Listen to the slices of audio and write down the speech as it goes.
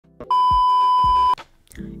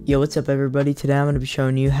Yo, what's up everybody? Today I'm going to be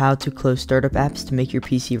showing you how to close startup apps to make your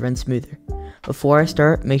PC run smoother. Before I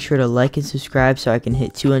start, make sure to like and subscribe so I can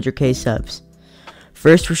hit 200k subs.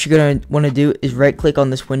 First, what you're going to want to do is right click on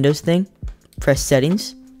this Windows thing, press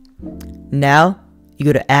settings. Now, you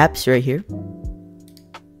go to apps right here.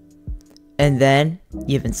 And then,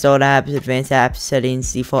 you have installed apps, advanced apps,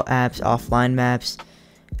 settings, default apps, offline maps,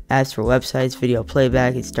 apps for websites, video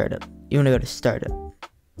playback, and startup. You want to go to startup.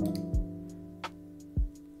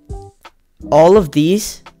 All of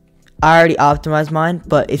these, I already optimized mine,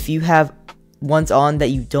 but if you have ones on that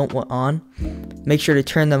you don't want on, make sure to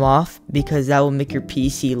turn them off because that will make your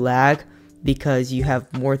PC lag because you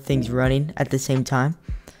have more things running at the same time.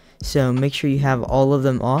 So make sure you have all of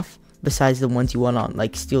them off besides the ones you want on,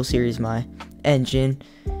 like SteelSeries, my engine,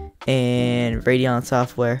 and Radeon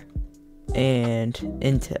software, and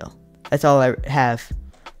Intel. That's all I have,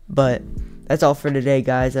 but that's all for today,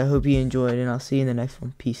 guys. I hope you enjoyed, and I'll see you in the next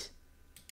one. Peace.